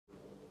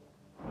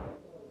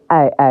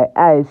Hey,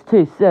 it's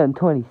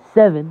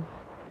 2727.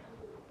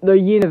 The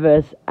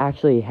universe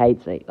actually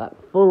hates me, like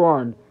full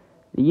on.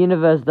 The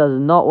universe does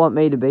not want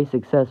me to be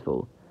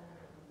successful.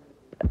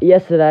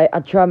 Yesterday,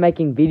 I tried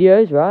making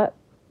videos, right?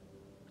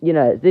 You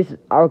know,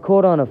 I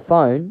record on a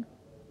phone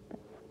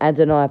and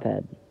an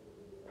iPad.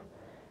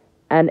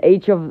 And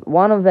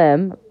one of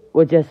them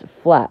was just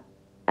flat.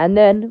 And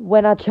then,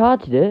 when I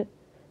charged it,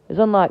 it was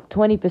on like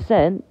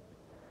 20%.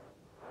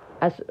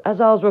 As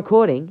I was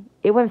recording,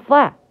 it went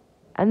flat.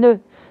 And the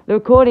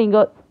recording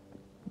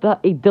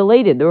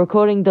deleted. The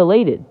recording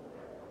deleted.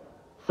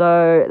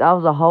 So, that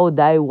was a whole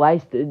day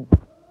wasted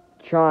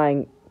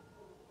trying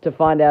to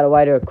find out a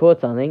way to record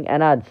something.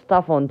 And I had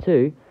stuff on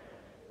too.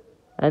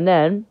 And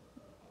then,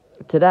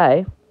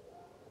 today,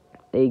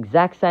 the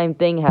exact same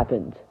thing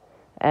happened.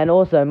 And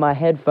also, my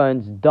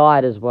headphones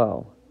died as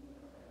well.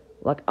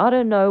 Like, I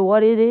don't know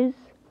what it is,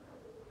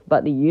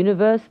 but the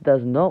universe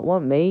does not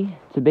want me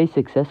to be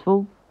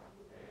successful.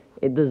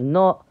 It does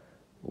not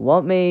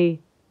want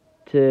me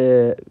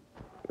to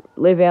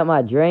live out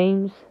my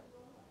dreams,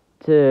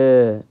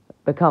 to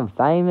become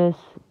famous,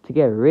 to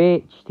get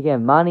rich, to get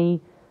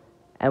money.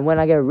 And when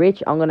I get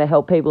rich, I'm going to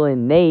help people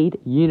in need.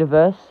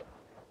 Universe.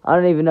 I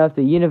don't even know if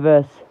the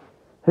universe...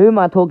 Who am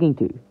I talking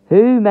to?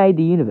 Who made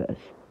the universe?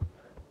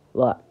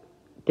 Like,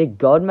 did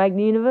God make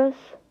the universe?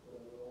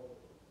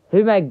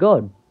 Who made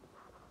God?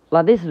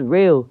 Like, this is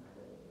real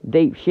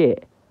deep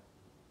shit.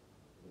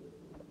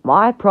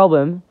 My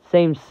problem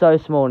seems so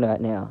small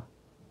right now.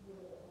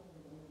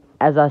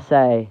 As I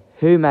say,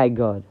 who made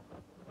God?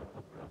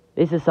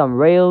 This is some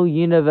real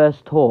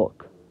universe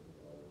talk.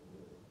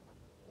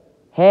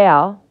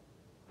 How?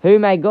 Who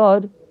made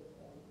God?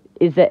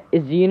 Is the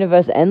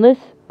universe endless?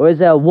 Or is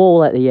there a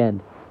wall at the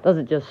end? Does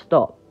it just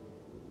stop?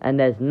 And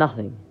there's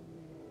nothing.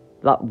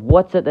 Like,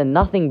 what's at the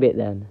nothing bit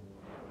then?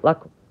 Like,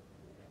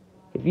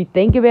 if you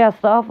think about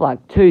stuff,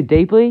 like, too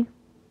deeply,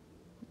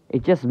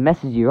 it just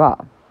messes you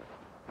up.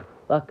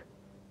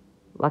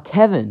 Like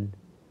heaven.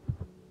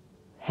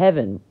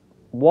 Heaven.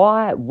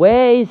 Why?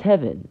 Where is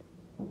heaven?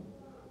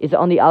 Is it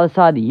on the other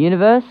side of the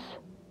universe?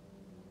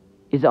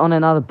 Is it on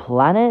another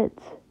planet?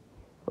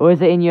 Or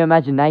is it in your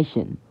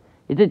imagination?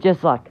 Is it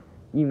just like,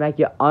 you make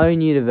your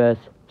own universe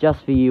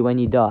just for you when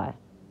you die?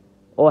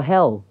 Or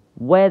hell?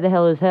 Where the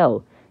hell is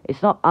hell?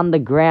 It's not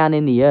underground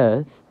in the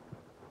earth.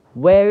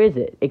 Where is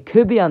it? It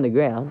could be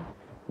underground.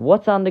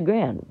 What's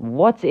underground?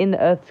 What's in the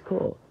earth's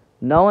core?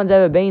 No one's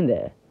ever been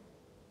there.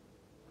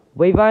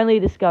 We've only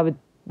discovered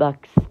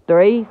like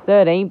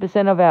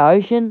 13% of our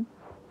ocean.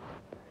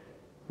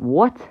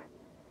 What?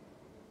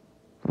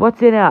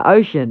 What's in our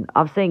ocean?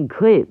 I've seen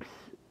clips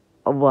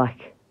of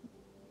like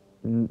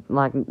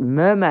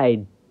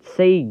mermaid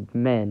sea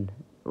men.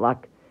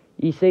 Like,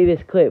 you see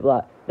this clip,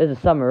 like, there's a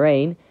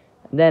submarine,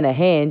 and then a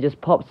hand just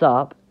pops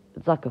up.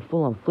 It's like a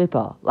full-on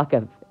flipper, like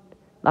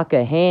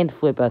a hand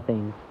flipper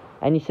thing.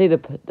 And you see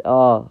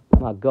oh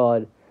my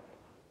god.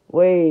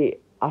 I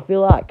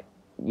feel like,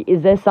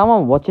 is there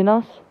someone watching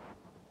us?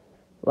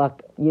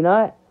 Like, you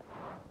know,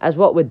 as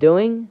what we're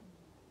doing?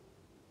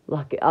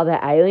 Like, are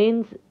there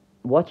aliens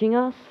watching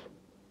us?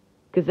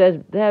 Because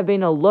there have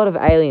been a lot of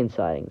alien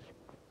sightings.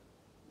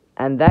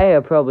 And they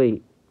are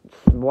probably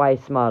way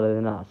smarter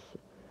than us.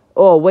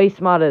 Or are we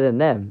smarter than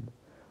them?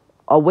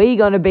 Are we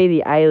going to be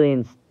the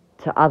aliens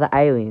to other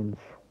aliens?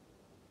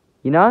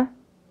 You know?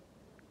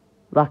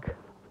 Like,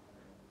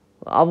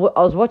 I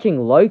was watching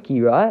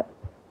Loki, right?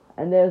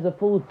 And there's a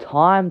full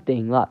time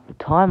thing, like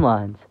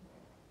timelines.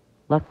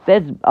 Like,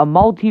 there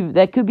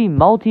could be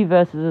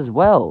multiverses as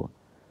well.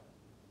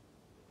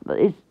 But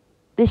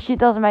this shit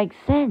doesn't make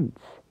sense.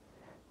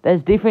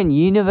 There's different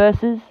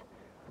universes.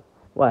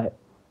 Wait,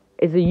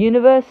 is a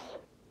universe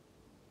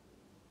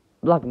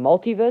like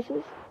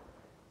multiverses?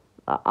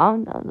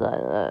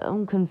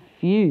 I'm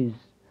confused.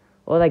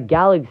 Or they're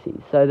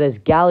galaxies. So there's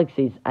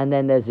galaxies and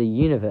then there's a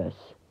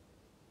universe.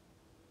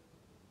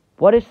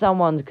 What if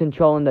someone's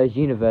controlling those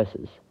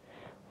universes?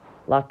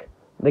 Like,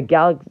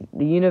 the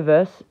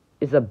universe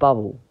is a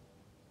bubble.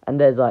 And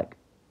there's like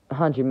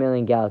 100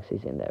 million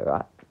galaxies in there,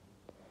 right?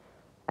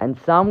 And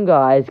some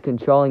guy's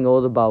controlling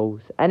all the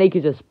bubbles. And he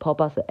could just pop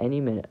us at any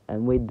minute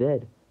and we're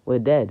dead. We're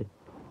dead.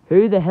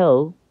 Who the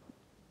hell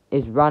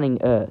is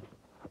running Earth?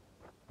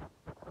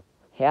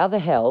 How the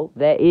hell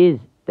there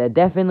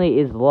definitely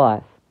is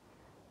life.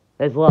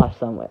 There's life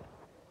somewhere.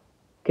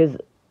 Because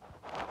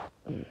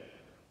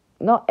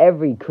not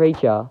every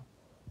creature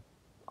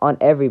on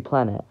every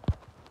planet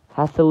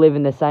has to live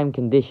in the same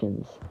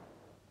conditions.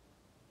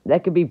 There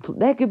could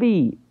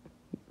be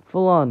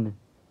full on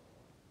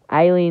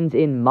aliens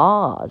in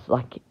Mars.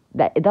 Like,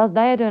 they don't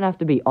have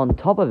to be on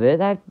top of it.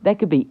 They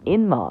could be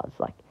in Mars,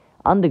 like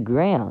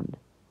underground.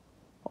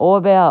 Or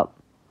about,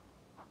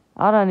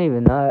 I don't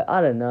even know.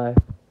 I don't know.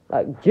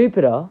 Like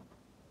Jupiter.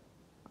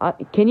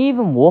 Can you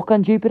even walk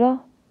on Jupiter?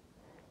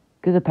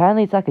 Because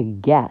apparently it's like a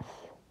gas.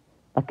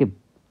 Like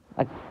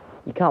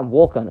you can't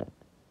walk on it.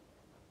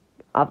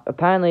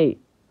 Apparently,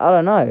 I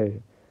don't know.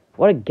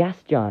 What are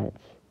gas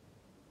giants?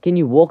 Can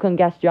you walk on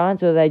gas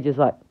giants, or are they just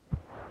like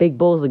big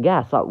balls of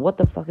gas? Like, what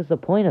the fuck is the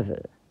point of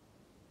it?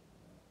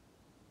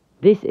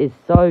 This is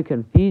so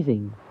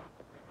confusing.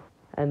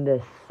 And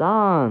the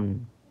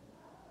sun.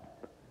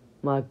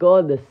 My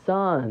God, the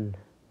sun.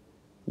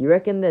 You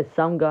reckon there's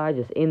some guy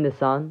just in the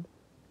sun,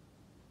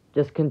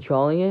 just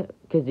controlling it?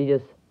 Because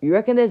you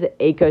reckon there's an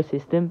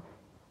ecosystem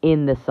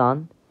in the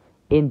sun,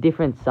 in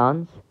different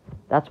suns?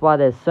 That's why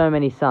there's so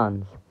many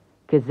suns.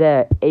 Because there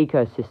are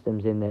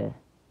ecosystems in there.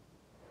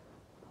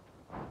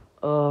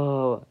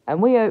 Oh,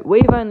 and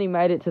we've only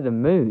made it to the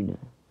moon.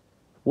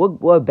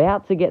 We're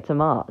about to get to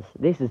Mars.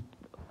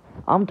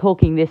 I'm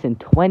talking this in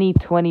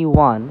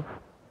 2021,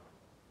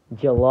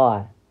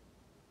 July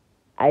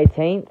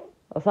 18th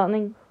or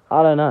something.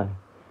 I don't know.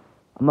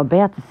 I'm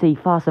about to see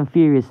Fast and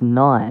Furious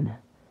 9.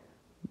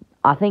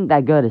 I think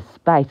they go to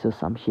space or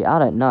some shit. I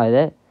don't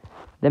know.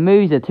 The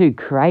movies are too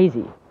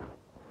crazy.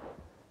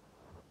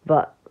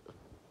 But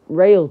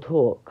real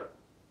talk.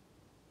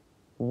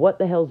 What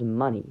the hell's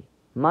money?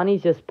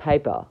 Money's just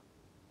paper.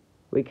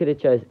 We could have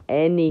chose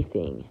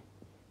anything.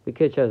 We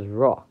could have chose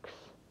rocks.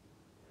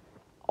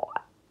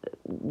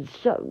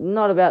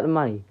 Not about the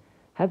money.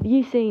 Have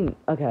you seen...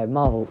 Okay,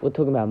 Marvel. We're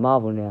talking about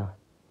Marvel now.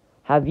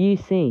 Have you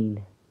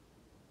seen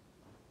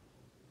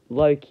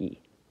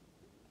Loki?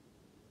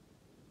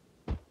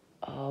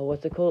 Oh,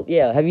 what's it called?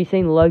 Yeah, have you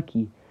seen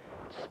Loki?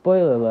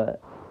 Spoiler alert.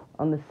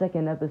 On the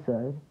second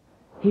episode,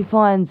 he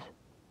finds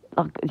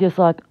just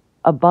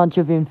a bunch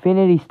of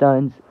Infinity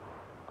Stones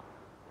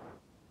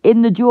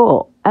in the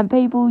drawer, and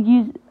people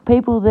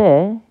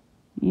there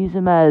use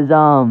them as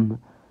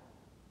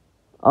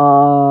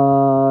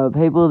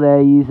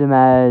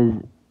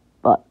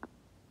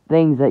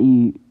things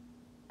that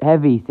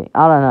heavy thing.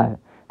 I don't know.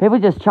 People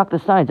just chuck the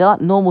stones. They're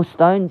like normal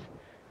stones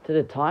to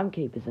the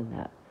timekeepers and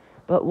that.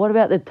 But what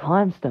about the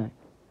time stone?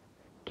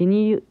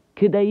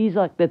 Could they use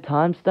the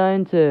time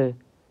stone to?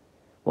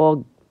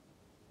 Well,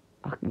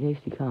 I guess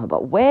you can't.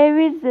 But where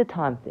is the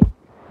time thing?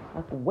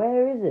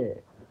 Where is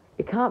it?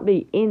 It can't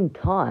be in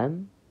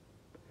time.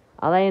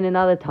 Are they in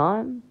another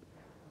time?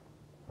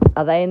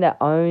 Are they in their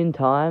own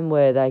time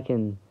where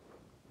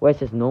it's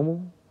just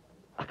normal?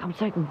 I'm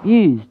so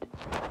confused.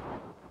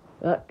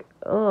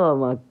 Oh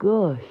my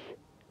gosh.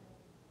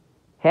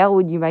 How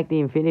would you make the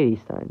Infinity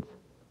Stones?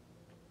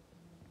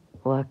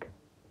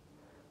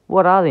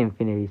 What are the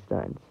Infinity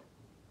Stones?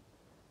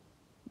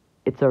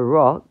 It's a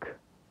rock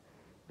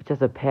which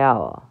has a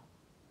power.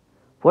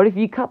 What if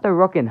you cut the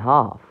rock in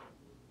half?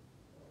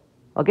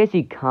 I guess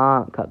you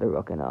can't cut the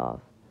rock in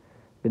half.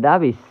 But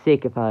that'd be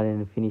sick if I had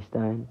an Infinity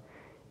Stone.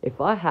 If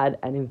I had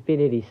an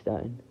Infinity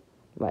Stone...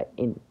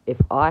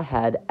 If I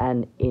had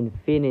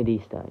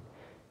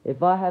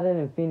an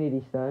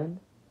Infinity Stone,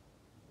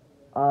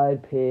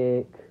 I'd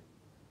pick...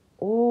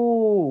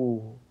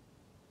 Ooh,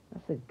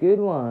 that's a good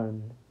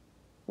one.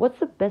 What's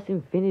the best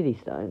Infinity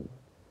Stone?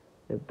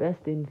 The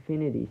best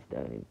Infinity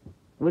Stone.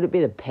 Would it be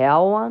the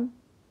power one?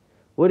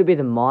 Would it be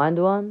the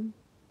mind one?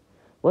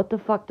 What the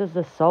fuck does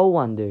the soul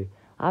one do?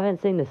 I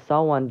haven't seen the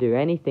soul one do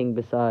anything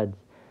besides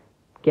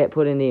get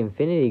put in the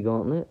Infinity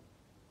Gauntlet.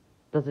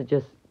 Does it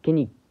just... Can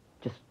you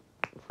just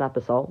snap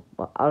a soul?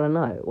 I don't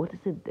know. What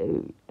does it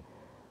do?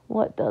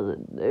 What does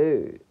it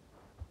do?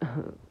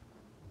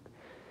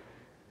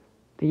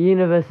 The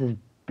universe is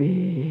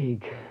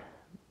big.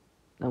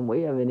 And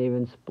we haven't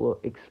even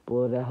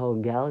explored our whole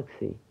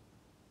galaxy.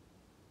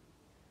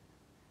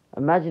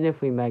 Imagine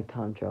if we make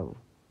time travel.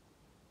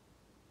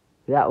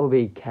 That would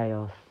be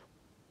chaos.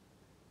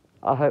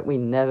 I hope we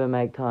never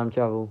make time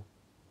travel.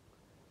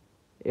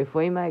 If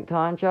we make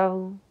time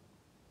travel,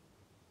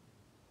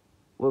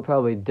 we're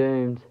probably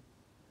doomed.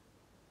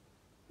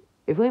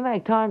 If we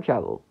make time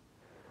travel,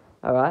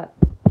 alright?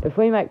 If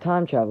we make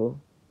time travel,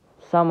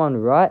 someone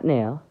right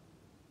now,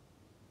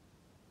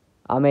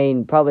 I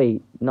mean,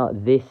 probably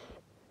not this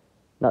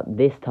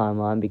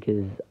timeline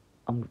because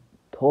I'm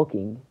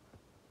talking,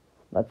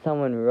 but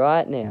someone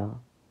right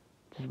now,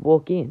 just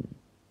walk in.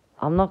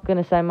 I'm not going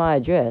to say my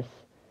address,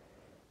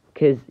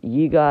 because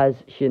you guys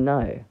should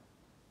know,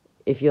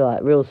 if you're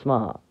real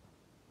smart.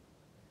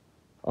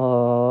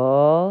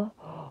 No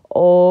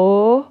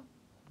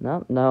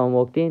one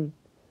walked in.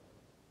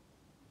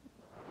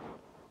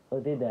 Or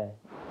did they?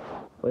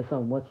 Or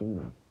someone watching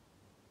me?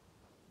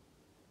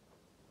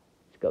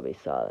 It's gotta be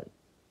silent.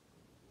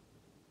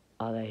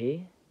 Are they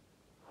here?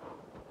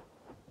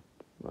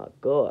 My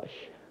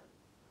gosh.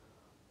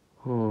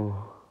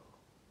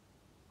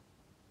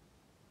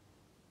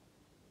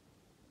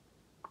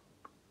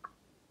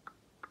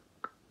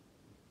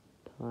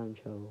 Time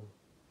travel.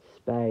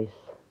 Space.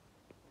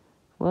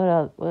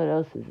 What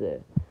else is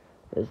there?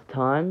 There's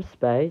time,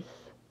 space.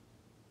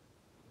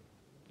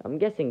 I'm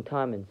guessing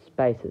time and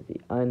space is the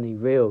only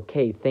real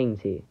key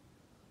things here.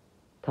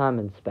 Time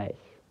and space.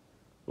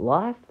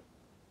 Life?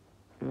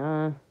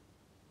 No.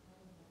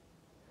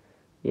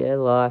 Yeah,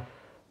 life.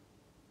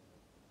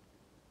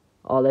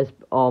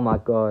 Oh my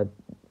god.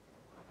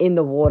 In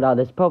the water,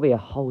 there's probably a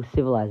whole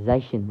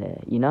civilization there,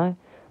 you know?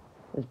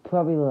 There's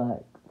probably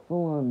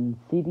full-on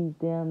cities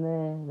down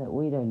there that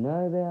we don't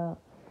know about.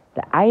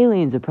 The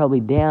aliens are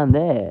probably down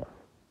there,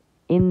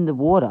 in the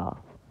water,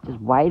 just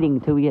waiting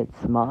until we get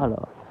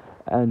smarter.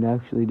 and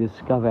actually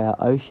discover our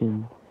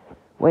ocean.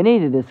 We need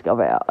to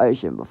discover our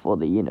ocean before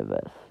the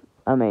universe.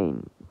 I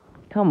mean,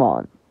 come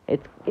on.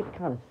 It's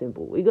kind of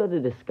simple. We got to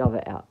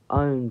discover our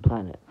own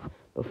planet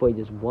before we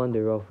just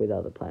wander off with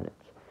other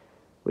planets.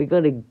 We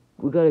got to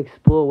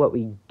explore what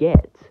we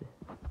get.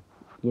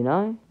 You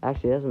know?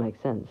 Actually, it doesn't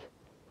make sense.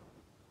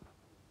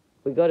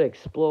 We got to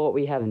explore what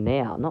we have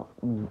now, not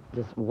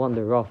just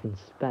wander off in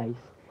space.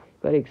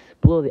 We got to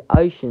explore the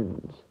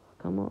oceans.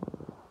 Come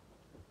on.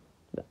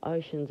 The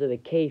oceans are the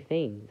key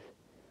things.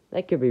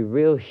 That could be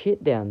real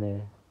shit down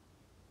there.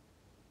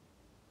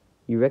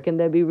 You reckon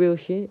there'd be real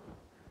shit?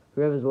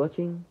 Whoever's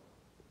watching?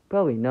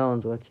 Probably no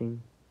one's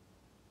watching.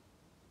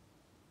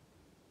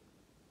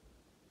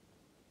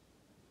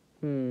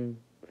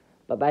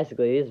 But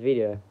basically, this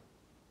video,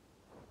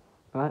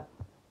 right?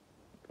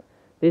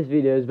 This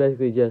video is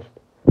basically just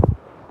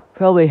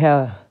probably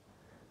how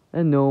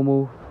a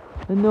normal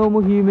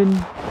human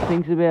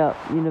thinks about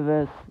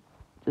universe.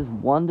 Just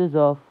wanders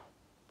off,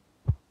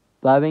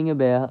 blabbing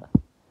about.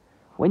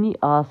 When you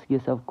ask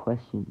yourself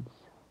questions,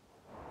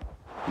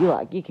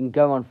 you can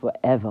go on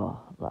forever.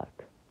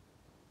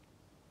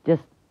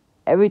 Just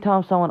every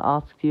time someone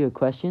asks you a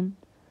question,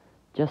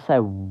 just say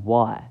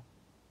why.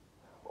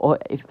 Or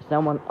if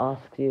someone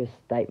asks you a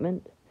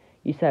statement,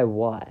 you say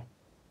why.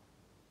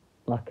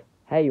 Like,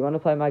 hey, you want to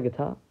play my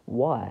guitar?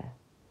 Why?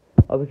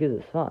 Oh, because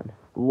it's fun.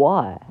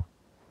 Why?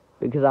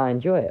 Because I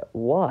enjoy it.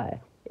 Why?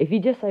 If you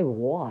just say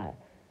why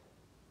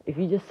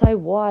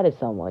to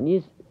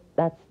someone,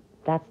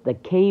 that's the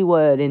key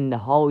word in the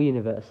whole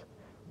universe.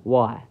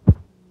 Why?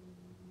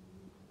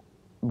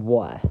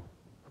 Why?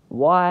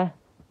 Why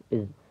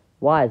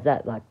is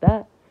that like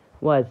that?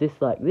 Why is this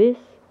like this?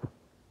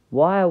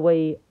 Why are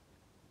we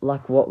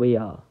like what we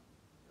are?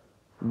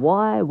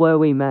 Why were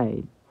we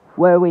made?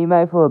 Were we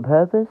made for a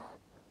purpose?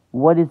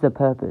 What is the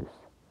purpose?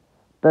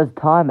 Does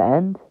time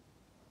end?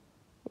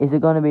 Is it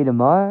going to be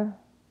tomorrow?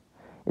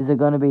 Is it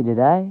going to be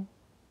today?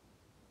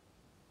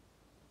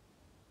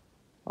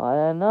 I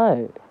don't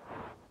know.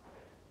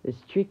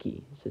 It's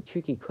tricky. It's a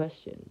tricky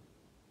question.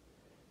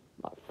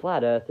 Like,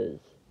 flat earthers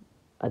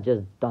are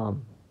just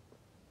dumb.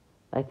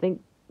 I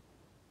think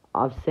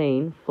I've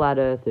seen flat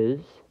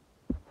earthers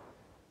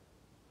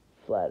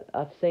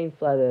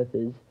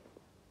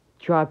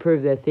try to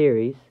prove their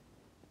theories,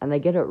 and they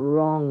get it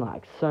wrong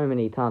like so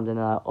many times, and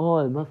they're like, oh,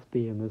 it must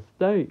be a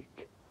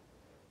mistake.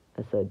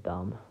 That's so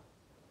dumb.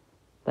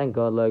 Thank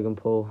God Logan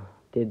Paul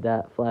did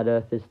that flat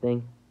earthers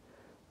thing.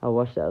 I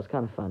watched that. It was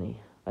kind of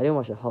funny. I didn't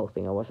watch the whole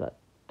thing. I watched like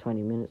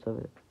 20 minutes of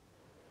it.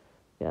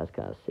 Yeah, it's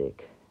kind of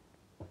sick.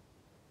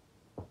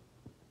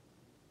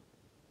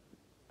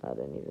 I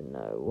don't even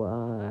know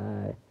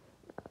why.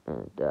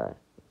 And,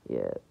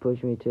 yeah,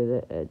 push me to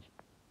the edge.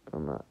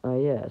 I'm like, oh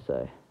yeah,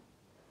 so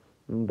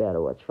I'm about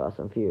to watch Fast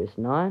and Furious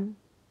 9.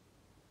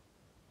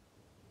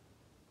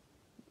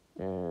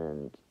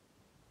 And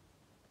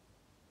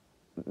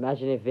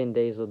imagine if Vin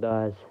Diesel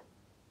dies.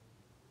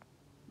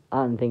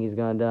 I don't think he's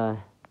gonna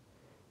die.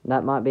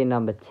 That might be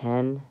number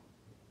 10.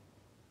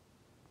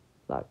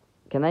 Like,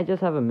 can they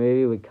just have a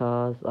movie with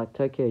cars? Like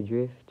Tokyo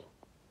Drift?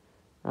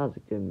 That was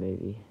a good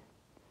movie.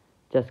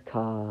 Just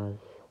cars.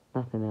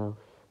 Nothing else.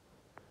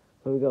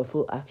 But we got a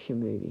full action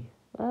movie.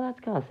 Well, that's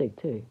kind of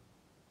sick too.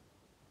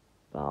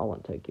 But I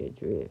want Tokyo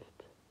Drift.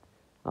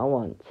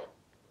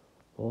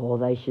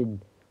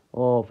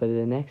 For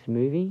the next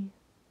movie?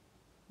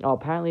 Oh,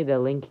 apparently they're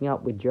linking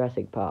up with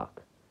Jurassic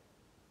Park.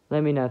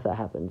 Let me know if that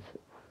happens.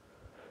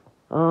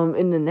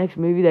 In the next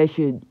movie they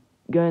should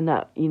go in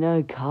that,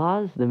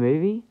 Cars, the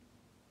movie?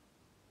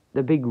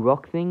 The big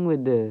rock thing where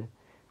they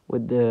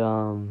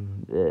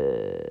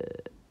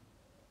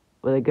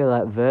go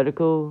like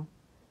vertical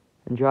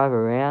and drive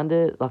around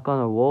it, like on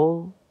a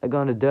wall. They go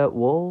on a dirt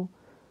wall.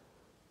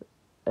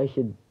 They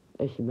should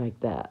make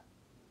that.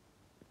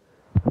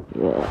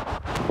 Yeah.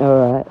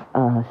 Alright,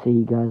 see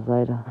you guys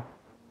later.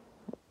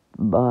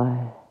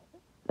 Bye.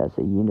 That's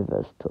a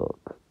universe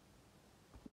talk.